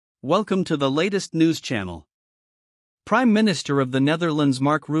Welcome to the latest news channel. Prime Minister of the Netherlands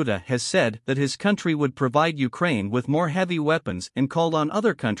Mark Rutte has said that his country would provide Ukraine with more heavy weapons and called on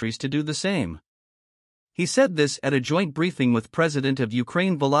other countries to do the same. He said this at a joint briefing with President of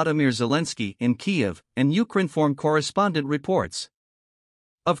Ukraine Volodymyr Zelensky in Kyiv, and Ukrinform correspondent reports.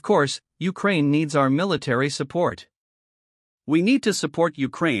 Of course, Ukraine needs our military support. We need to support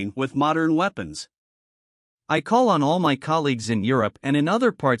Ukraine with modern weapons. I call on all my colleagues in Europe and in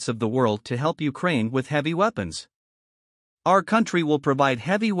other parts of the world to help Ukraine with heavy weapons. Our country will provide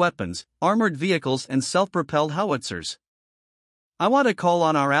heavy weapons, armored vehicles and self-propelled howitzers. I want to call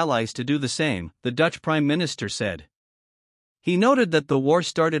on our allies to do the same, the Dutch Prime Minister said. He noted that the war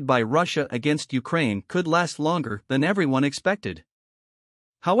started by Russia against Ukraine could last longer than everyone expected.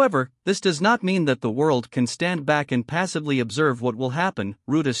 However, this does not mean that the world can stand back and passively observe what will happen,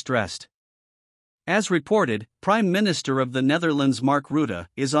 Rutte stressed. As reported, Prime Minister of the Netherlands Mark Rutte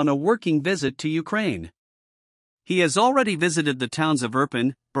is on a working visit to Ukraine. He has already visited the towns of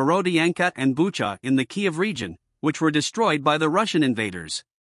Irpin, Borodianka and Bucha in the Kyiv region, which were destroyed by the Russian invaders.